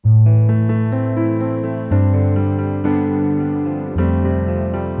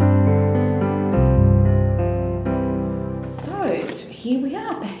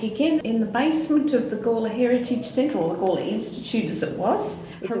in the basement of the Gawler Heritage Centre, or the Gawler Institute as it was.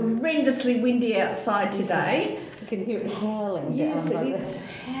 Horrendously windy outside today. You can hear it howling. Yes, down it is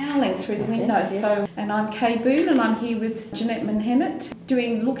howling through the windows. Yes. So, and I'm Kay Boone, and I'm here with Jeanette Manhennett,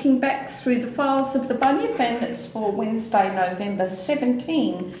 looking back through the files of the Bunyip, and it's for Wednesday, November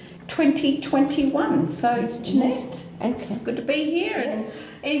 17, 2021. So, Jeanette, it's good to be here. Yes.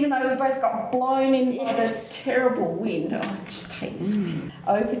 And even though we both got blown in by this terrible wind, I just hate this wind.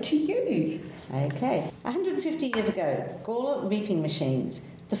 Over to you. Okay. 150 years ago, Gawler reaping machines.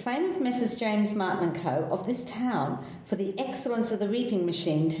 The fame of Messrs James Martin and Co. of this town for the excellence of the reaping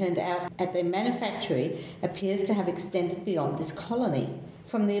machine turned out at their manufactory appears to have extended beyond this colony.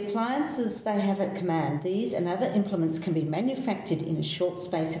 From the appliances they have at command, these and other implements can be manufactured in a short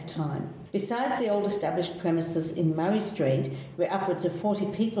space of time. Besides the old established premises in Murray Street, where upwards of 40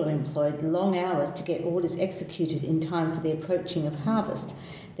 people are employed long hours to get orders executed in time for the approaching of harvest,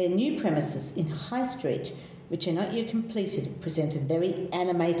 their new premises in High Street, which are not yet completed, present a very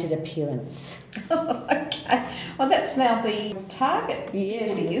animated appearance. Okay. Well, that's now the Target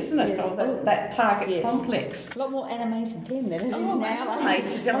building, isn't it? Yes. Or that Target complex. A lot more animated then than it is now.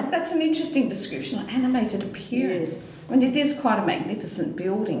 Animated. That's an interesting description, animated appearance. Yes. I mean, it is quite a magnificent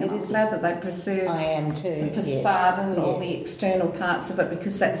building. It I'm is. glad that they preserve I am too. the facade and all Yes. the external parts of it,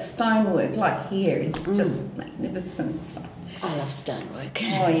 because that stonework, like here, is just magnificent. So. I love stonework.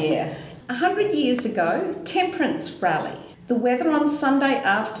 Oh, yeah. 100 years ago, Temperance Rally. The weather on Sunday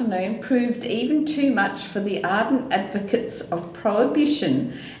afternoon proved even too much for the ardent advocates of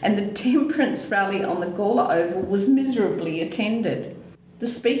prohibition, and the Temperance Rally on the Gawler Oval was miserably attended. The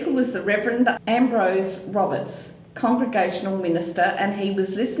speaker was the Reverend Ambrose Roberts, Congregational minister, and he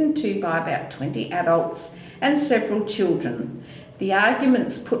was listened to by about 20 adults and several children. The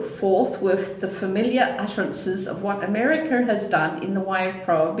arguments put forth were the familiar utterances of what America has done in the way of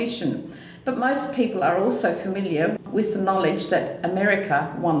prohibition, but most people are also familiar with the knowledge that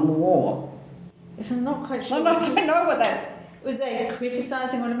America won the war. So I'm not quite sure. I don't know what that... Were they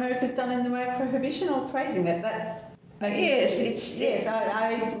criticising what America's done in the way of prohibition or praising it? Yes,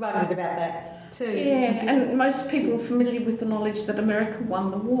 I wondered about that too. Yeah, and most people are familiar with the knowledge that America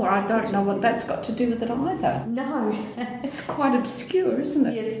won the war. I don't know what that's got to do with it either. No. It's quite obscure, isn't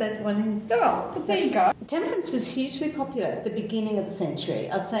it? Yes, that one is. Oh, but there you go. Temperance was hugely popular at the beginning of the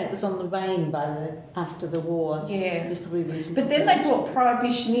century. I'd say it was on the wane after the war. Yeah. It was probably really But then they brought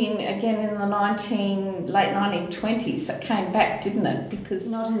prohibition in again in the late 1920s. It came back, didn't it?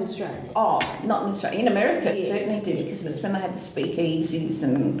 Because not in Australia. Oh, not in Australia. In America, it Yes, certainly did. yes, Because that's yes. when they had the speakeasies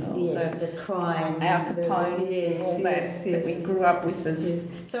and all the crime. Al Capones and all that we grew up with as... Yes.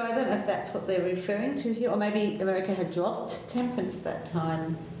 So I don't know if that's what they're referring to here, or maybe America had dropped temperance at that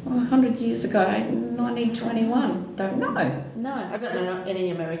time. 100 years ago, 1921. Don't know. No, I don't know any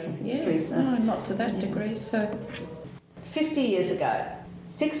American history. Yes, so. no, not to that degree. So, 50 years ago,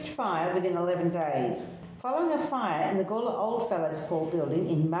 sixth fire within 11 days. Following a fire in the Gawler Oldfellows Hall building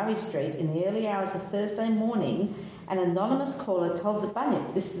in Murray Street in the early hours of Thursday morning, an anonymous caller told the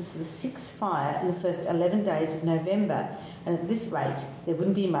Bunyip this was the sixth fire in the first 11 days of November, and at this rate there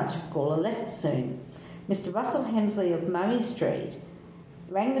wouldn't be much of Gawler left soon. Mr. Russell Hemsley of Murray Street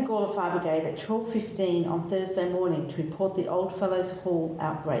rang the Gawler Fire Brigade at 12:15 on Thursday morning to report the Oldfellows Hall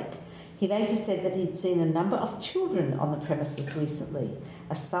outbreak. He later said that he'd seen a number of children on the premises recently.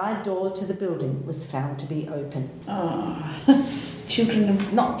 A side door to the building was found to be open. oh, children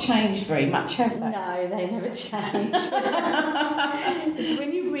have not changed very much, have they? No, they never change. It's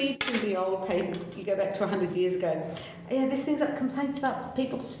when you read through the old papers, you go back to 100 years ago, yeah, there's things like complaints about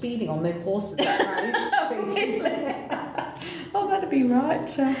people speeding on their horses at Murray Street. Oh, that'd be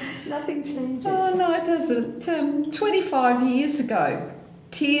right. Nothing changes. Oh, no, it doesn't. 25 years ago,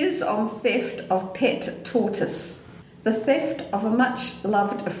 tears on theft of pet tortoise. The theft of a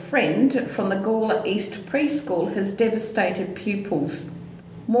much-loved friend from the Gawler East Preschool has devastated pupils.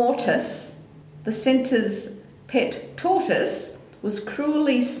 Mortis, the centre's pet tortoise, was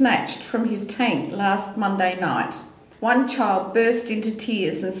cruelly snatched from his tank last Monday night. One child burst into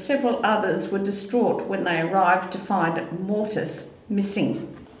tears and several others were distraught when they arrived to find Mortis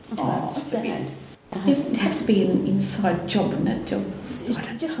missing. Oh, sad. It'd have to be an inside job, wouldn't it?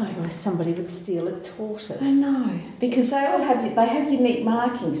 I just wonder why somebody would steal a tortoise. I know, because they have unique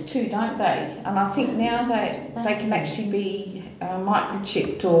markings too, don't they? And I think now they can actually be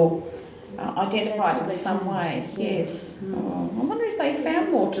microchipped or identified in some way. Yes. Oh, I wonder if they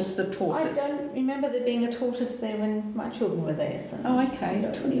found Mortis the tortoise. I don't remember there being a tortoise there when my children were there. So Oh, okay.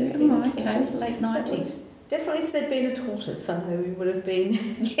 Okay. Late 90s. Definitely, if there'd been a tortoise, I know we would have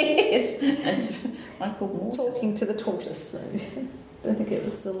been Yes. That's one called Mortis. talking to the tortoise. So. Don't think it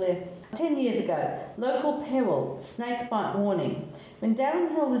was still there. 10 years ago, local peril, snake bite warning. When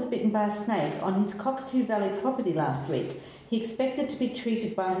Darren Hill was bitten by a snake on his Cockatoo Valley property last week, he expected to be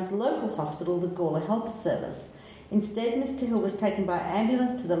treated by his local hospital, the Gawler Health Service. Instead, Mr Hill was taken by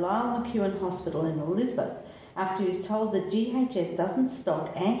ambulance to the Lyle McEwen Hospital in Elizabeth after he was told that GHS doesn't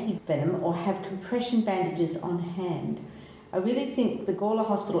stock anti-venom or have compression bandages on hand. I really think the Gawler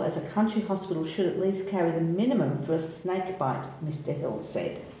Hospital as a country hospital should at least carry the minimum for a snake bite, Mr Hill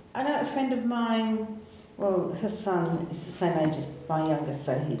said. I know a friend of mine, well, her son is the same age as my youngest,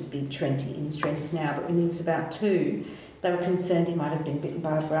 so he'd be in his 20s now, but when he was about 2, they were concerned he might have been bitten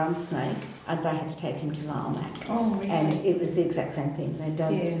by a brown snake, and they had to take him to Larmac. Oh, really? And it was the exact same thing. They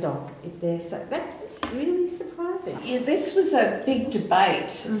don't stock it there, so that's really surprising. Yeah, this was a big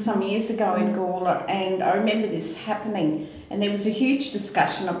debate some years ago in Gawler, and I remember this happening, and there was a huge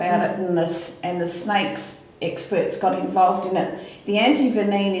discussion about it, and the snakes experts got involved in it. The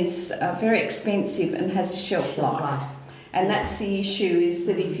antivenin is very expensive and has a shelf life. And that's the issue, is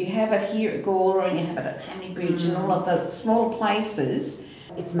that if you have it here at Gawler and you have it at Hamley Bridge and all of the smaller places,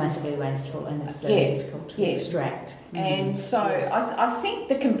 it's massively wasteful and it's very difficult to extract. And so I think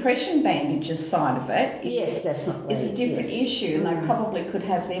the compression bandages side of it is a different issue, and they probably could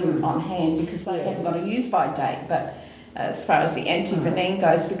have them on hand because they haven't got a use-by date. But as far as the antivenin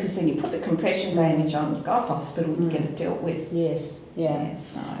goes, because then you put the compression bandage on, you go off to hospital and get it dealt with.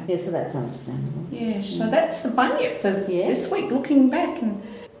 So that's understandable. So that's the bunyip for this week, looking back.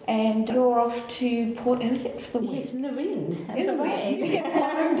 And you're off to Port Elliot for the week. Yes, in the wind. In the wind. You get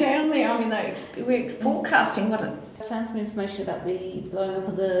blown down there. I mean, we're forecasting I found some information about the blowing up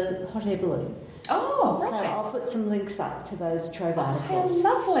of the hot air balloon. Oh, right. So I'll put some links up to those Trove articles.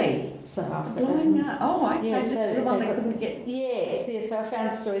 How lovely. So I've got blowing up. Oh, okay. Yeah, this is the one they couldn't get. Yes. So I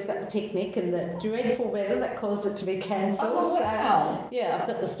found stories about the picnic and the dreadful weather that caused it to be cancelled. Oh, wow. So, I've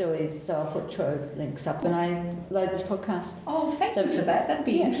got the stories, so I'll put Trove links up when I load this podcast. Oh, thank you for that. That'd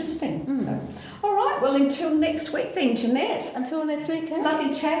be interesting. So, all right. Well, until next week then, Jeanette. Until next week.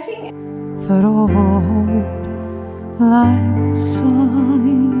 Lovely chatting. For old lang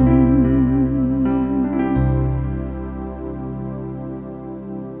syne